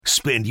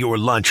Spend your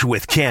lunch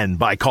with Ken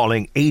by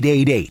calling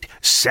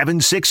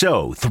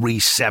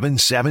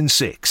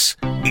 888-760-3776.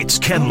 It's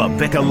Ken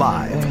LaVicka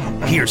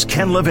Live. Here's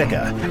Ken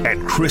LaVicka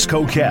and Chris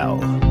Kokell.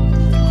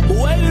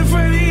 Waiting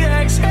for the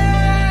exhale.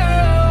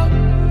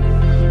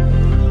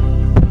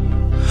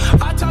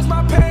 I toss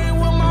my pain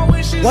with my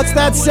wishes. What's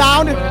that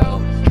sound?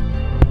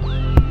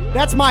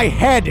 That's my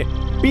head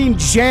being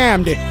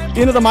jammed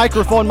into the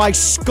microphone, my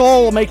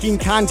skull making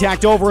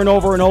contact over and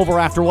over and over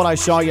after what I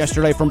saw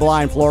yesterday from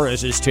Brian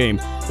Flores' team.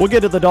 We'll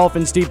get to the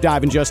Dolphins deep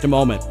dive in just a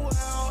moment.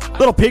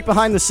 Little peek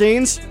behind the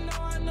scenes.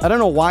 I don't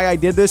know why I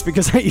did this,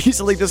 because I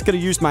easily just could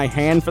have used my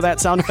hand for that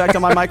sound effect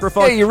on my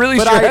microphone. Hey, you really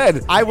used your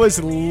head. I was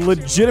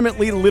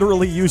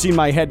literally using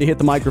my head to hit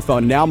the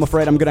microphone. Now I'm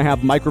afraid I'm going to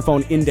have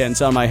microphone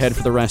indents on my head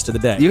for the rest of the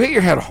day. You hit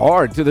your head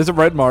hard, too. There's a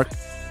red mark.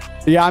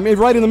 Yeah, I mean,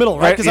 right in the middle,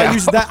 right? Because yeah. I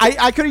used that.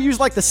 I could have used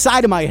like the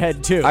side of my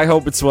head too. I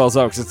hope it swells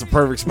up, because it's a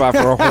perfect spot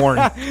for a horn.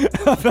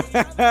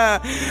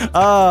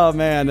 Oh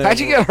man, how'd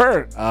you get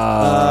hurt?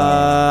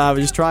 I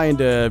was just trying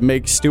to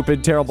make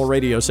stupid, terrible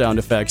radio sound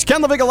effects.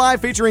 Ken LaVicka Live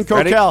featuring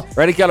Kokell.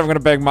 Ready, Ken? I'm going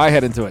to bang my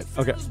head into it.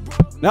 Okay.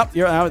 Nope,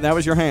 that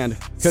was your hand.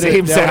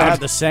 Same sound. Had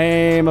the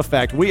same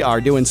effect. We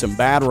are doing some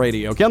bad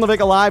radio. Ken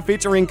LaVicka Live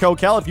featuring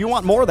Kokell. If you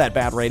want more of that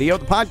bad radio,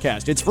 the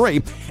podcast, it's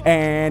free,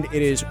 and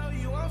it is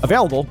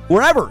available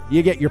wherever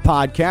you get your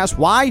podcast.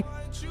 Why?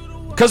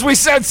 Because we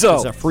said so.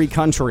 It's a free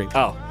country.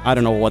 Oh. I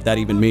don't know what that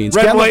even means.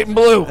 Red, white, and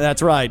blue.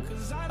 That's right.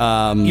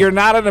 You're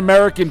not an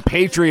American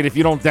patriot if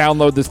you don't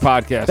download this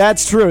podcast.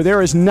 That's true.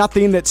 There is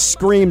nothing that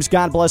screams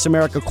God bless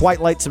America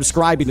quite like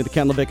subscribing to the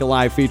Ken LaVicka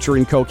Live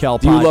featuring Kokell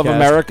podcast. Do you love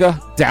America?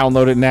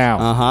 Download it now.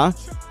 Uh-huh.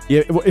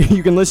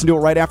 You can listen to it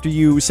right after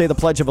you say the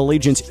Pledge of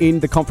Allegiance in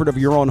the comfort of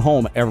your own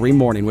home every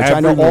morning, which I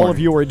know all of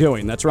you are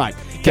doing. That's right.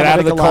 Get out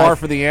of the car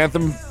for the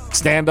anthem.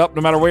 Stand up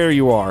no matter where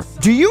you are.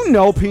 Do you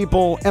know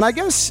people, and I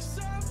guess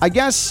I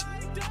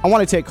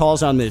want to take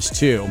calls on this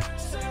too.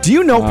 Do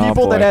you know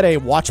people that at a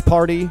watch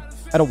party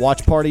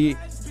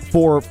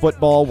for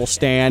football will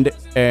stand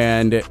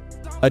and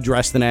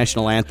address the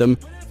national anthem?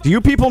 Do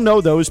you people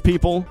know those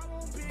people?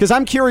 Because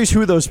I'm curious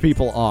who those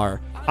people are.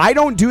 I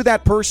don't do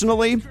that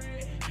personally.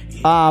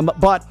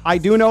 But I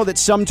do know that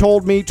some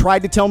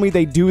tried to tell me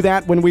they do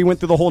that when we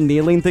went through the whole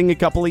kneeling thing a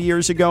couple of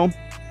years ago.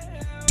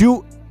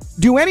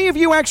 Do any of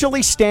you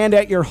actually stand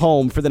at your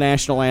home for the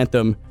national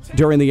anthem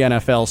during the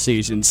NFL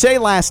season? Say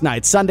last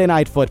night, Sunday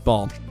Night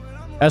Football,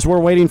 as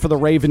we're waiting for the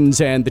Ravens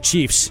and the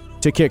Chiefs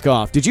to kick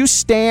off. Did you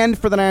stand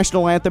for the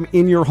national anthem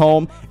in your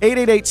home?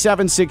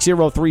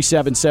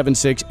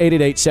 888-760-3776,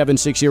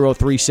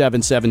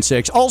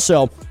 888-760-3776.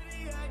 Also,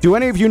 do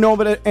any of you know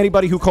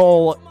anybody who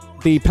call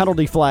the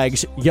penalty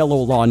flags yellow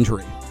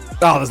laundry?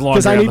 Oh, there's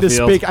laundry on the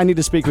field. I need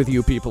to speak with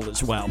you people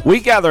as well. We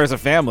gather as a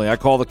family. I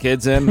call the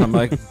kids in. I'm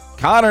like,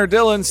 Connor,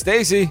 Dylan,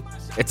 Stacy,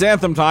 it's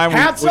anthem time.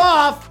 Hats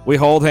off! We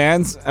hold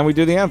hands and we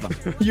do the anthem.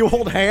 You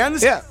hold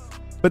hands? Yeah.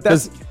 But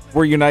that's...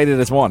 We're united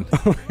as one.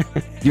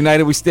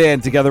 United we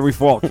stand, together we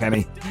fall,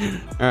 Kenny.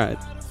 All right.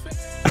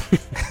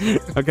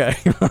 Okay.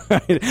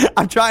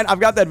 I've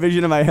got that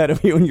vision in my head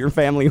of you and your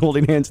family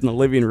holding hands in the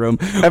living room.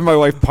 And my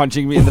wife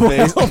punching me in the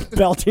face.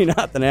 Belting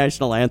out the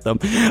national anthem.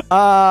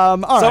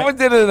 All Someone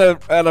did it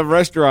at a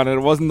restaurant, and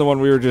it wasn't the one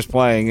we were just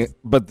playing,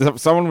 but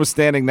someone was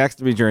standing next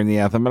to me during the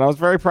anthem, and I was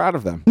very proud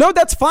of them. No,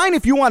 that's fine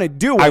if you want to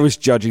do it. I was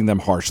judging them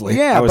harshly.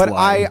 Yeah, but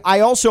I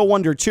also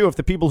wonder, too, if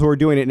the people who are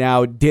doing it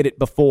now did it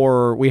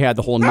before we had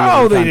the whole kneeling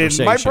conversation. No, they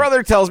didn't. My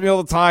brother tells me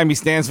all the time he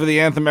stands for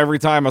the anthem every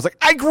time. I was like,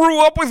 I grew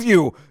up with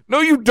you. No,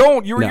 you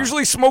don't. You were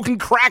usually smoking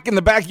crack in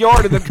the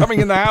backyard and then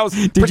coming in the house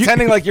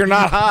pretending like you're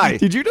not high.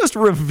 Did you just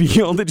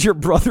reveal that your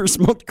brother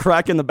smoked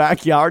crack in the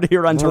backyard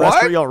here on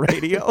terrestrial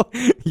radio?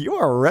 You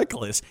are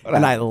reckless,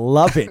 and I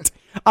love it.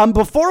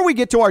 Before we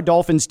get to our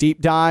Dolphins deep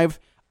dive,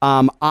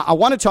 I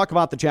want to talk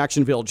about the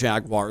Jacksonville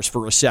Jaguars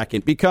for a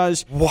second,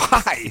 because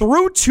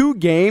through 2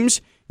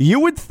 games, you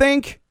would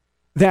think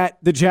that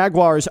the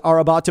Jaguars are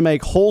about to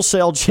make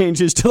wholesale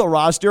changes to the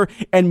roster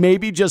and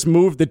maybe just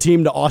move the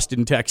team to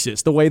Austin,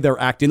 Texas, the way they're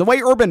acting, the way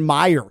Urban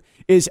Meyer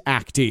is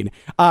acting.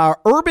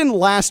 Urban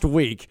last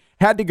week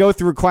had to go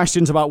through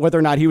questions about whether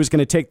or not he was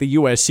going to take the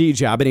USC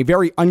job, and he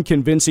very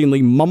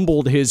unconvincingly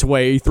mumbled his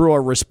way through a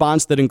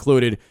response that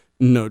included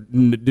no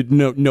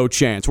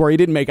chance, where he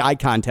didn't make eye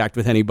contact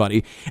with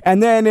anybody.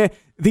 And then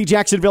the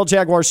Jacksonville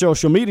Jaguars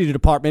social media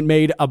department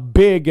made a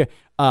big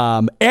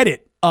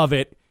edit of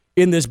it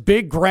in this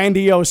big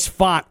grandiose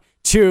font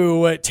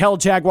to tell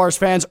Jaguars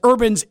fans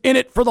Urban's in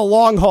it for the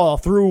long haul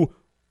through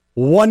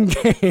 1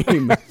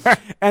 game.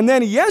 And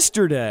then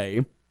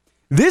yesterday,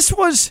 this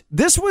was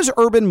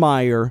Urban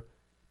Meyer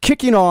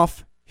kicking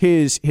off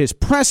his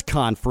press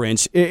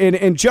conference,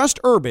 and just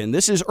Urban.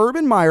 This is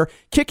Urban Meyer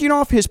kicking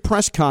off his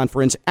press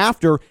conference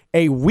after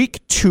a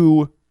Week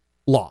 2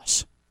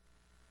 loss.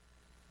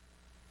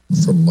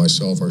 From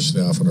myself, our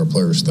staff, and our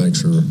players,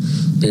 thanks for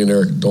being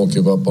there. Don't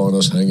give up on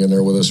us. Hang in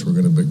there with us. We're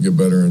going to get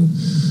better. And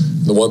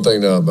the one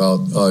thing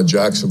about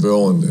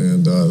Jacksonville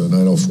and the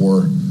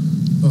 904,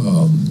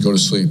 go to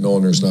sleep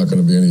knowing there's not going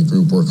to be any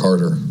group work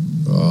harder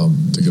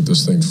to get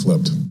this thing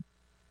flipped.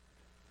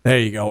 There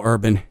you go,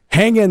 Urban.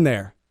 hang in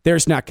there.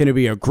 There's not going to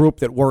be a group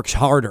that works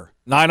harder.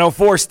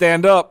 904,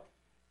 stand up.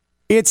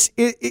 It's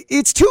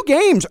 2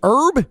 games,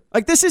 Herb.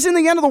 Like, this isn't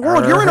the end of the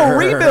world. You're in a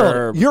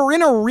rebuild. You're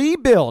in a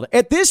rebuild.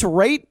 At this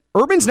rate,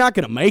 Urban's not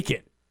going to make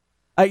it.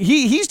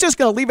 He's just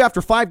going to leave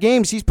after 5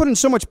 games. He's putting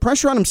so much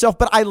pressure on himself,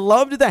 but I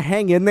loved the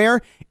hang in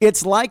there.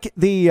 It's like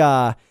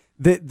the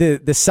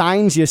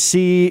signs you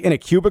see in a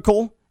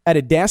cubicle at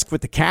a desk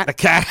with the cat. The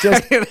cat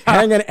just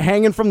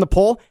hanging from the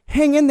pole.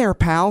 Hang in there,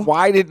 pal.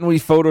 Why didn't we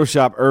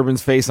Photoshop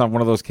Urban's face on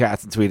one of those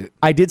cats and tweet it?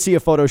 I did see a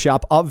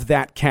Photoshop of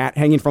that cat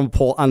hanging from a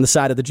pole on the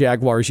side of the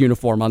Jaguars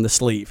uniform on the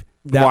sleeve.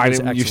 Why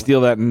didn't you steal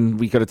that and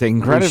we could have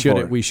taken credit for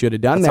it? We should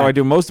have done that. That's how I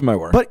do most of my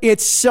work. But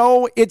it's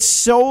so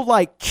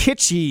like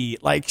kitschy,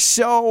 like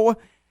so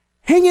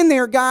hang in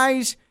there,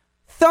 guys.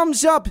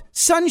 Thumbs up,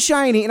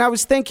 sunshiny. And I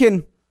was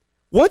thinking,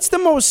 what's the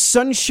most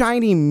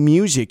sunshiny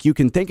music you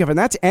can think of? And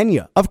that's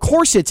Enya. Of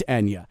course it's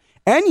Enya.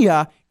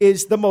 Enya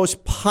is the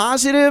most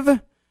positive,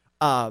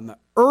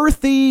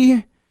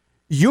 earthy,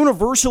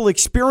 universal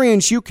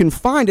experience you can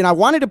find. And I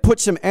wanted to put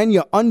some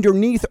Enya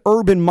underneath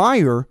Urban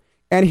Meyer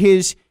and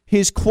his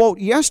quote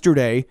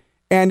yesterday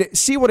and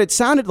see what it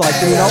sounded like.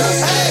 You know?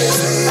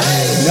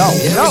 No.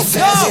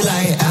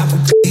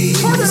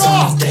 Turn it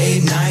off.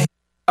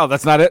 Oh,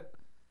 that's not it?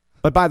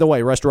 But by the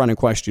way, restaurant in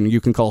question,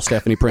 you can call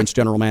Stephanie Prince,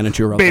 general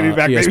manager of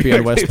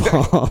ESPN West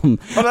Palm.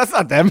 Oh, that's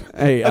not them.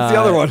 Hey, that's the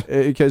other one.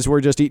 Because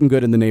we're just eating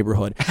good in the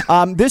neighborhood.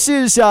 This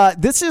is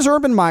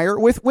Urban Meyer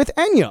with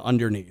Enya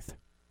underneath.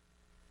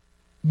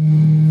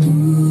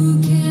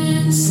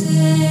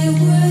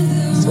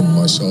 From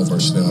myself, our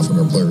staff, and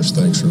our players,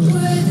 thanks for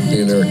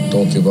being there.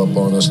 Don't give up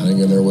on us. Hang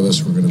in there with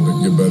us. We're going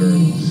to get better.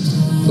 And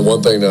the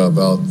one thing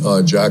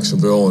about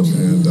Jacksonville and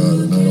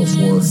the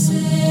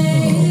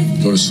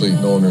 904, go to sleep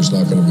knowing there's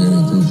not going to be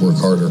any group work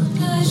harder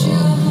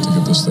to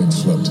get this thing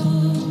flipped.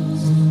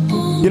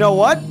 You know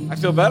what? I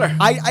feel better.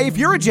 If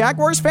you're a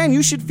Jaguars fan,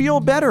 you should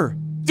feel better.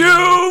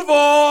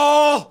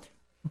 Duval!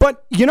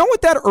 But you know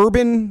what that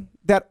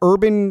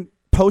Urban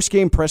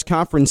post-game press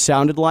conference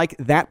sounded like?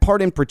 That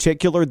part in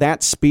particular,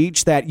 that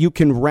speech, that you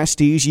can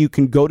rest easy, you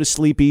can go to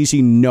sleep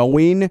easy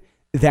knowing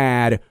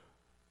that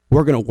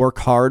we're going to work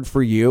hard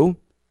for you.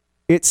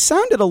 It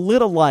sounded a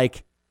little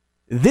like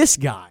this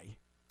guy.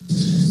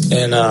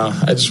 And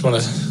I just want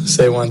to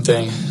say one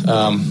thing to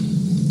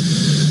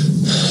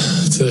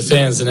the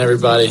fans and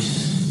everybody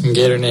in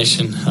Gator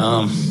Nation.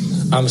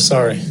 I'm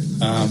sorry.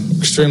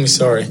 Extremely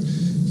sorry.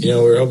 You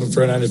know, we were hoping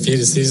for an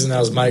undefeated season. That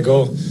was my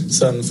goal.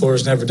 Something the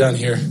floor's never done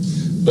here.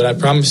 But I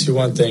promise you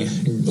one thing.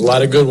 A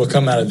lot of good will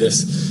come out of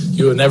this.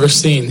 You have never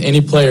seen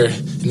any player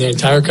in the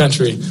entire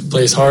country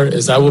play as hard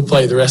as I will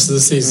play the rest of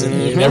the season.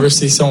 Mm-hmm. You never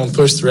see someone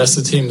push the rest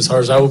of the team as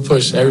hard as I will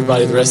push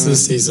everybody the rest of the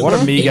season. What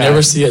a me guy. You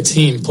never see a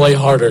team play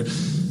harder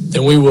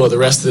than we will the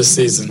rest of this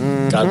season.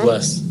 Mm-hmm. God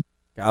bless.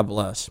 God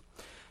bless.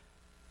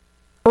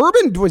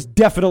 Urban was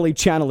definitely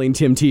channeling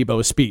Tim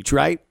Tebow's speech,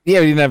 right? Yeah,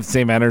 but he didn't have the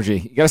same energy.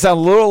 You got to sound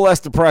a little less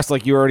depressed,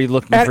 like you're already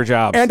looking for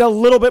jobs. And a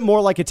little bit more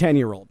like a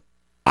 10-year-old.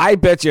 I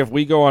bet you if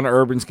we go on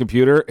Urban's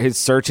computer, his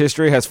search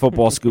history has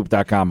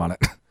footballscoop.com on it.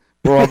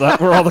 Where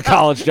all the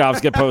college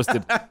jobs get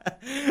posted.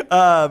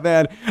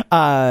 Man.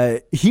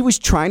 He was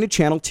trying to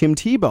channel Tim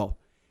Tebow.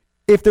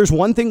 If there's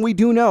one thing we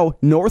do know,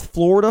 North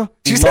Florida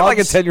Did you sound like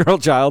a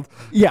 10-year-old child?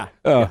 Yeah.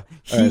 Oh,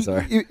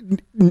 sorry.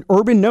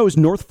 Urban knows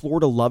North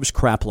Florida loves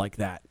crap like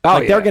that. Oh,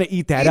 like they're going to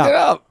eat that Eat it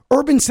up.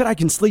 Urban said I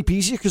can sleep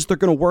easy because they're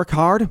going to work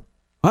hard.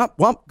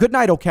 Well, good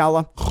night,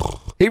 Ocala.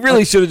 He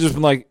really should have just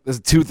been like,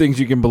 there's 2 things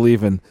you can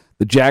believe in.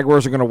 The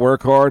Jaguars are going to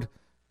work hard,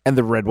 and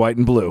the red, white,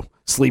 and blue.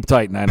 Sleep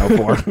tight,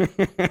 904.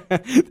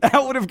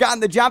 That would have gotten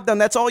the job done.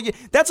 That's all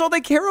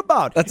they care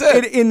about. That's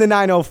it. In the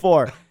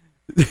 904.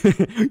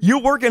 You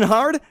working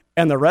hard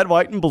and the red,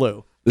 white, and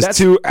blue. There's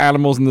 2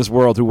 animals in this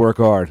world who work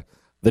hard.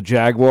 The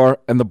Jaguar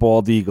and the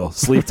bald eagle.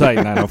 Sleep tight,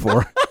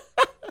 904.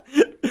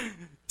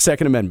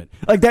 Second Amendment.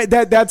 Like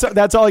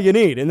that's all you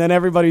need. And then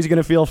everybody's going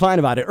to feel fine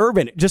about it.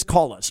 Urban, just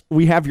call us.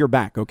 We have your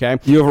back, okay?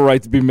 You have a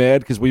right to be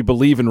mad because we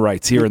believe in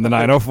rights here in the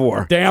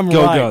 904. Damn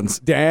Go right. Guns.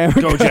 Damn.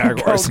 Go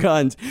Jaguars. Go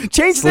Guns.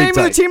 Change the name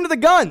of the team to the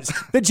Guns.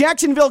 The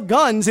Jacksonville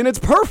Guns, and it's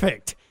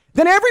perfect.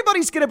 Then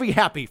everybody's going to be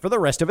happy for the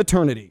rest of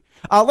eternity.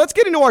 Let's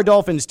get into our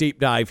Dolphins deep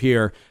dive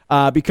here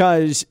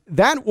because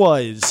that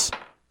was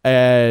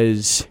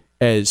as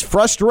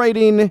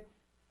frustrating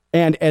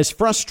and as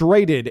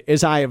frustrated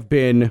as I have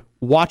been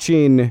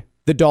watching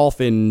the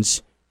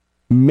Dolphins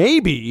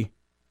maybe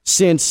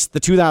since the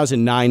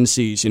 2009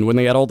 season when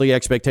they had all the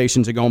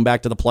expectations of going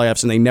back to the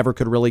playoffs and they never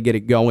could really get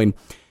it going.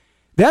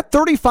 That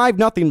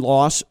 35-0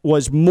 loss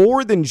was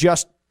more than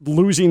just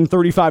losing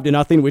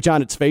 35-0, which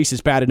on its face is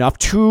bad enough,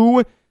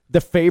 to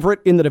the favorite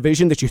in the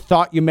division that you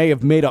thought you may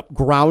have made up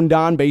ground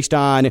on based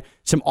on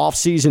some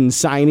offseason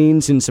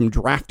signings and some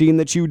drafting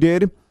that you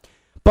did.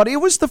 But it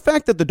was the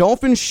fact that the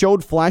Dolphins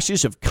showed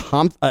flashes of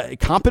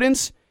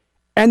competence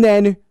and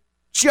then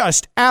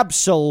just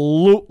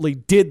absolutely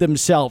did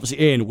themselves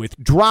in with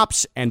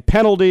drops and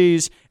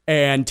penalties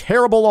and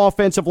terrible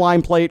offensive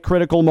line play at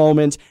critical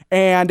moments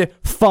and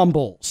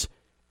fumbles.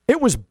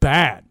 It was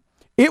bad.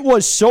 It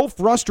was so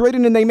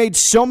frustrating, and they made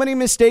so many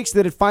mistakes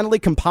that it finally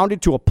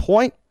compounded to a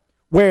point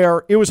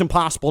where it was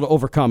impossible to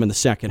overcome in the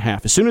second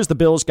half. As soon as the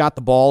Bills got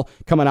the ball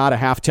coming out of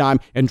halftime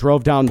and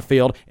drove down the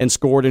field and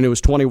scored, and it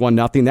was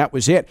 21-0, that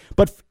was it.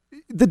 But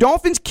the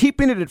Dolphins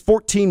keeping it at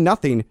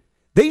 14-0,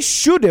 they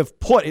should have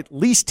put at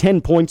least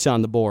 10 points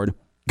on the board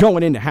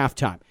going into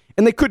halftime.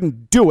 And they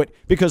couldn't do it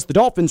because the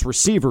Dolphins'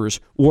 receivers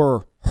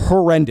were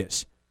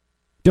horrendous.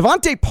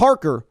 Devontae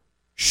Parker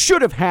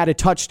should have had a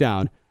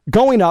touchdown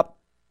going up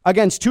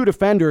against two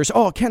defenders.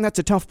 Oh, Ken, that's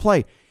a tough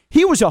play.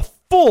 He was a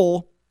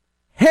full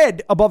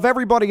head above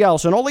everybody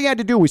else, and all he had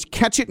to do was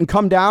catch it and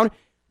come down,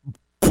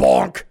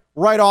 bonk,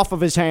 right off of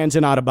his hands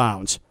and out of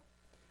bounds.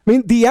 I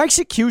mean, the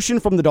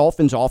execution from the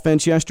Dolphins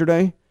offense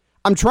yesterday,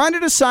 I'm trying to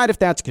decide if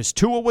that's because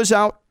Tua was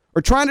out,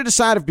 or trying to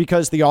decide if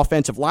because the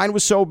offensive line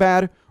was so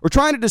bad, or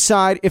trying to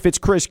decide if it's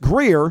Chris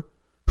Grier,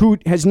 who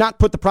has not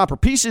put the proper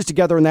pieces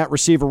together in that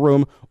receiver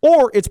room,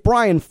 or it's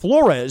Brian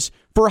Flores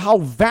for how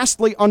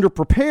vastly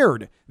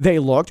underprepared they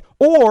looked,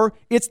 or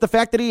it's the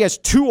fact that he has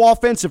two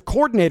offensive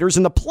coordinators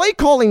in the play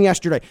calling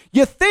yesterday.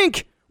 You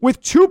think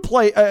with two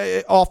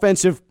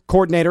offensive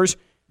coordinators,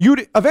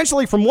 you'd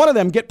eventually from one of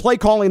them get play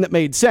calling that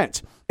made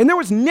sense. And there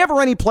was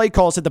never any play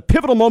calls at the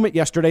pivotal moment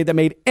yesterday that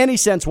made any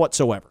sense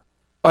whatsoever.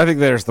 I think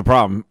there's the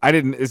problem.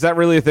 Is that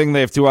really a thing?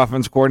 They have two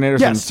offensive coordinators?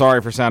 Yes. I'm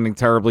sorry for sounding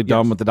terribly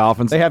dumb with the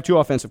Dolphins. They have two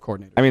offensive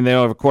coordinators. I mean, they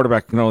don't have a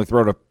quarterback who can only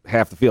throw to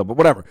half the field, but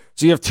whatever.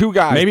 So you have two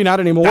guys. Maybe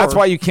not anymore. That's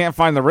why you can't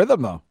find the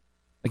rhythm, though.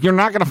 Like, you're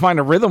not going to find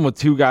a rhythm with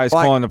two guys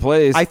calling the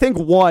plays. I think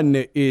one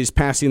is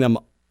passing them.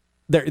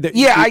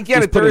 I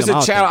get it. There is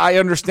a channel. I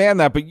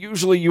understand that, but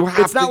usually you have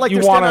to. It's not like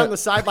they're standing on the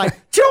sideline.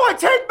 Tua,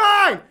 take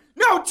mine!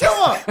 No,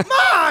 Tua,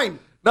 mine!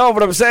 No,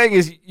 what I'm saying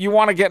is you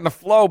want to get in the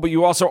flow, but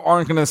you also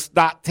aren't going to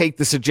not take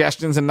the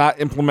suggestions and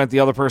not implement the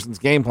other person's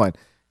game plan.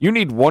 You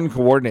need one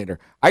coordinator.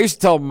 I used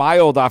to tell my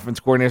old offense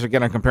coordinators,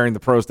 again, I'm comparing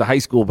the pros to high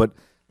school, but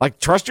like,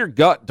 trust your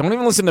gut. Don't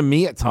even listen to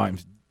me at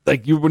times.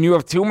 Like, when you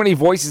have too many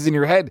voices in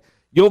your head,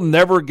 you'll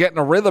never get in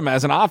a rhythm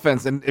as an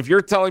offense. And if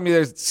you're telling me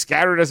as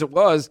scattered as it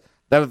was,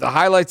 that the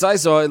highlights I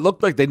saw, it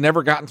looked like they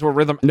never got into a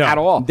rhythm at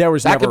all.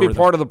 That could be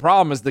part of the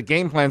problem is the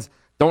game plans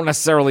don't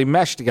necessarily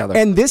mesh together.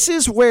 And this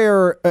is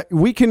where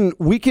we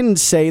can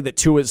say that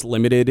Tua is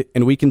limited,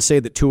 and we can say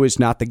that Tua is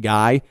not the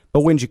guy.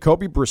 But when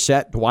Jacoby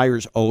Brissett,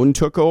 Dwyer's own,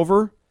 took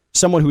over,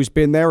 someone who's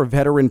been there, a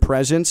veteran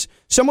presence,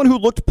 someone who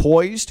looked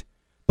poised,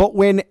 but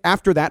when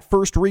after that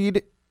first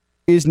read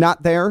is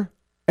not there,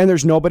 and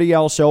there's nobody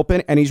else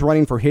open, and he's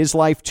running for his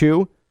life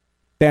too,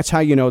 that's how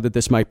you know that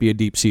this might be a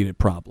deep-seated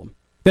problem.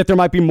 That there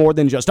might be more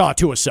than just,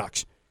 Tua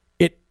sucks.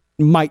 It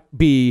might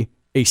be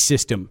a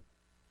system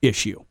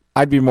issue.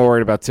 I'd be more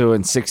worried about Tua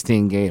in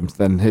 16 games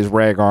than his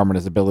rag arm and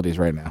his abilities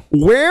right now.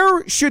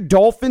 Where should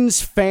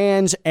Dolphins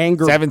fans'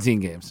 anger...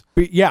 17 games.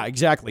 Yeah,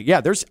 exactly.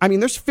 Yeah, there's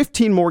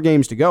 15 more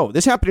games to go.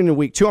 This happened in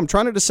week 2. I'm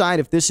trying to decide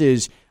if this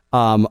is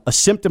a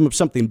symptom of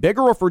something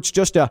bigger or if it's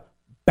just a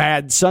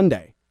bad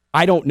Sunday.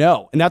 I don't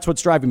know, and that's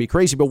what's driving me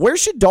crazy. But where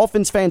should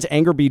Dolphins fans'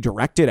 anger be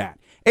directed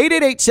at?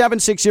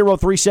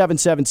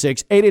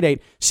 888-760-3776,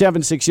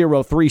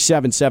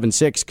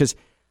 888-760-3776, because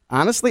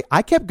honestly,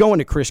 I kept going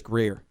to Chris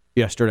Grier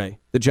yesterday,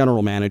 the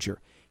general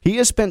manager. He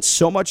has spent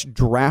so much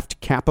draft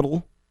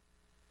capital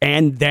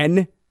and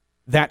then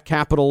that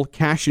capital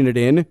cashing it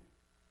in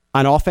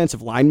on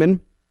offensive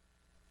linemen.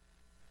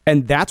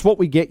 And that's what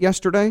we get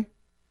yesterday,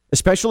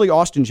 especially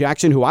Austin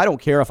Jackson, who I don't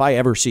care if I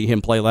ever see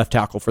him play left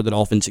tackle for the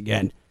Dolphins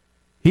again.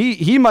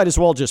 He might as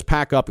well just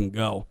pack up and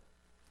go.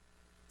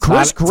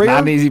 Chris Grier, it's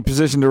not an easy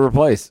position to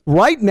replace.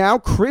 Right now,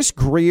 Chris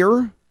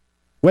Grier,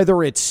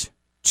 whether it's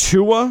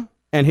Tua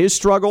and his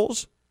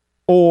struggles,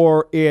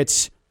 or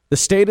it's the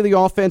state of the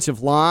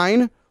offensive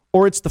line,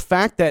 or it's the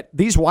fact that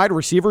these wide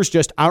receivers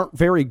just aren't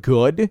very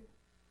good,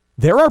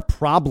 there are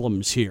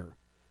problems here.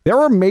 There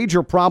are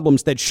major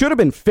problems that should have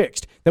been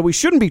fixed, that we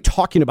shouldn't be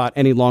talking about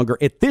any longer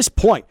at this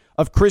point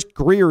of Chris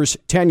Grier's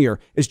tenure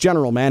as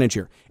general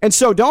manager. And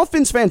so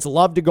Dolphins fans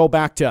love to go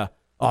back to,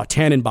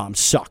 Tannenbaum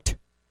sucked.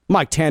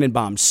 Mike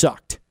Tannenbaum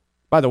sucked.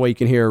 By the way, you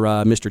can hear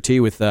Mr.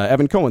 T with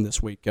Evan Cohen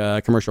this week,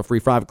 commercial-free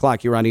 5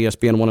 o'clock here on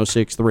ESPN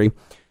 106.3.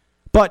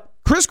 But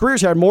Chris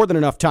Grier's had more than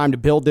enough time to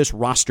build this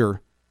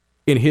roster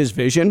in his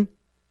vision.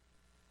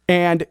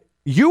 And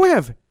you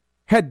have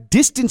had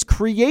distance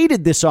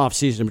created this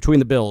offseason between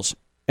the Bills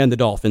and the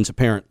Dolphins,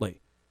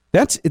 apparently.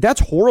 That's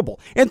horrible.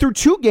 And through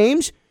 2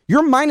 games,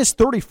 you're minus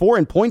 34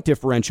 in point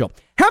differential.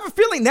 Have a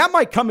feeling that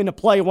might come into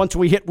play once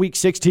we hit week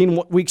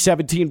 16, week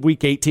 17,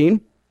 week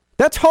 18.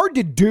 That's hard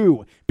to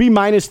do. Be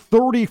minus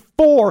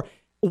 34,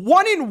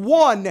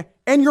 1-1,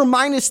 and you're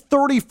minus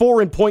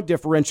 34 in point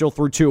differential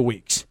through 2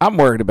 weeks. I'm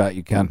worried about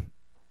you, Ken.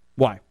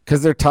 Why?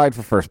 Because they're tied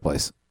for first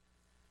place.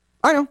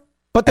 I know.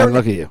 But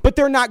look at you. But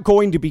they're not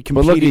going to be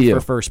competing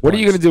for first place. What are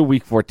you going to do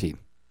week 14?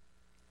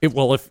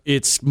 If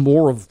it's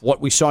more of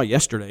what we saw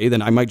yesterday,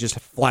 then I might just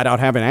flat out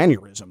have an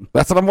aneurysm.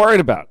 That's what I'm worried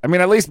about. I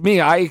mean, at least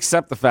me, I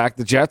accept the fact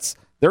the Jets,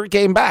 they're a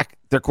game back.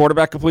 Their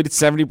quarterback completed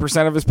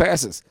 70% of his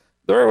passes.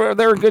 They're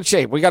in good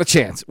shape. We got a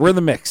chance. We're in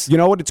the mix. You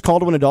know what it's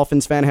called when a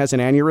Dolphins fan has an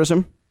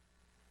aneurysm?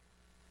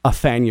 a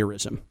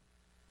fanurism.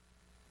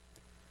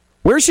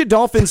 Where should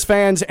Dolphins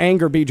fans'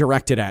 anger be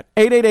directed at?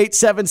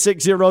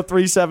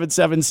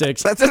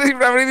 888-760-3776. That doesn't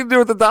even have anything to do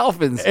with the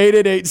Dolphins.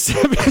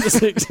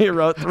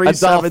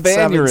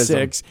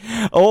 888-760-3776.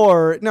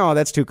 Or, no,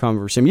 that's too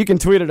cumbersome. You can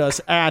tweet at us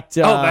at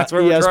that's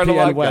where we're trying to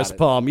ESPN West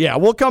Palm. Yeah,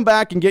 we'll come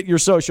back and get your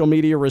social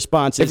media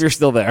responses. If you're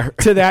still there.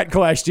 To that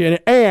question.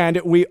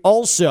 And we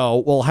also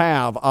will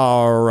have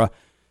our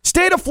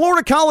State of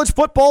Florida College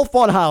Football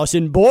Funhouse,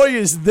 and boy,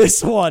 is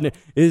this one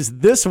a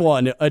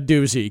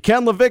doozy.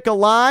 Ken LaVicka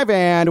live,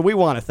 and we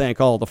want to thank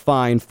all the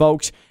fine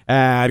folks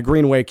at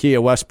Greenway Kia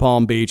West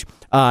Palm Beach.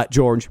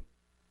 George,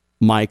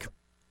 Mike,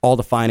 all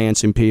the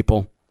financing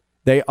people,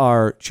 they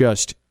are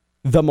just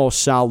the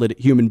most solid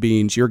human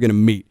beings you're going to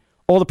meet.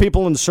 All the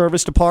people in the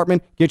service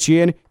department, get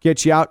you in,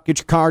 get you out, get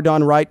your car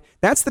done right.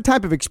 That's the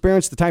type of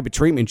experience, the type of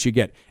treatment you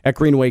get at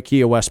Greenway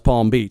Kia West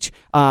Palm Beach.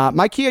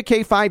 My Kia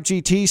K5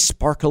 GT,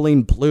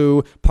 sparkling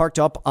blue, parked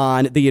up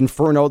on the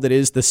inferno that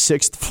is the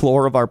 6th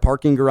floor of our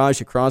parking garage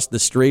across the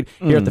street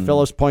here at the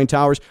Phillips Point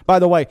Towers. By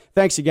the way,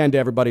 thanks again to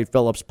everybody at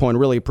Phillips Point.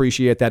 Really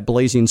appreciate that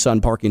blazing sun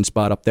parking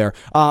spot up there.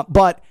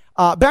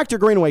 Back to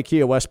Greenway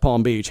Kia West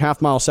Palm Beach,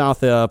 half mile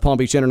south of Palm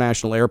Beach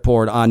International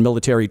Airport on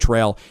Military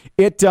Trail.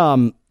 It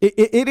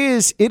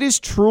is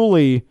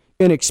truly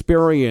an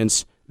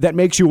experience that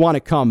makes you want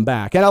to come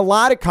back. And a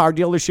lot of car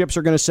dealerships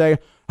are going to say,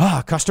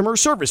 customer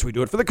service, we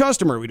do it for the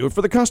customer, we do it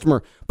for the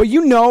customer. But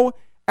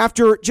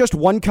after just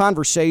one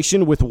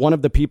conversation with one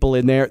of the people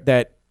in there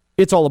that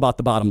it's all about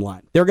the bottom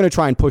line. They're going to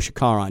try and push a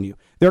car on you.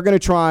 They're going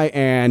to try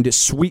and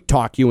sweet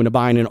talk you into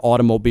buying an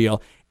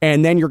automobile.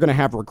 And then you're going to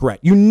have regret.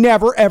 You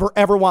never, ever,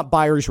 ever want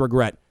buyer's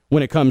regret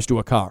when it comes to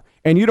a car.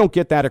 And you don't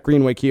get that at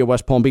Greenway Kia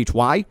West Palm Beach.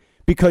 Why?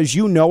 Because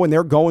you know, and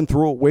they're going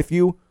through it with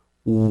you,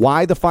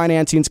 why the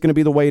financing is going to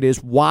be the way it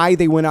is, why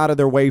they went out of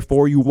their way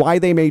for you, why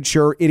they made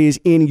sure it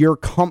is in your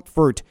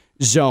comfort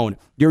zone.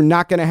 You're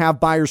not going to have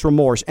buyer's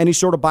remorse, any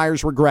sort of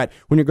buyer's regret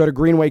when you go to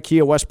Greenway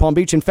Kia West Palm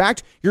Beach. In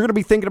fact, you're going to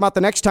be thinking about the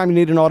next time you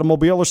need an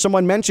automobile or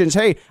someone mentions,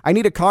 hey, I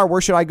need a car,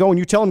 where should I go? And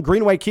you tell them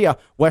Greenway Kia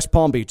West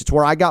Palm Beach. It's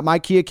where I got my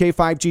Kia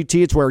K5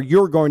 GT. It's where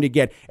you're going to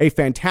get a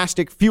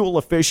fantastic,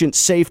 fuel-efficient,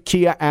 safe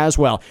Kia as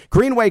well.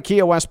 Greenway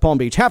Kia West Palm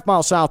Beach, half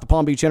mile south of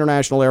Palm Beach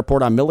International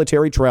Airport on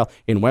Military Trail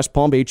in West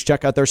Palm Beach.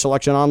 Check out their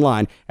selection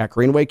online at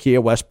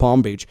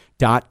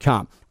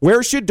greenwaykiawestpalmbeach.com.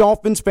 Where should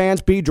Dolphins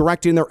fans be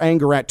directing their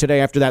anger at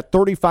today after that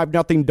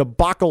 35-0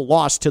 debacle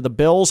loss to the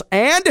Bills?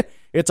 And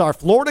it's our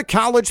Florida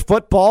College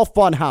Football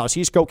Funhouse.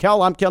 He's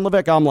Kokell. I'm Ken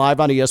LaVicka. I'm live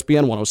on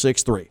ESPN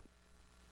 106.3.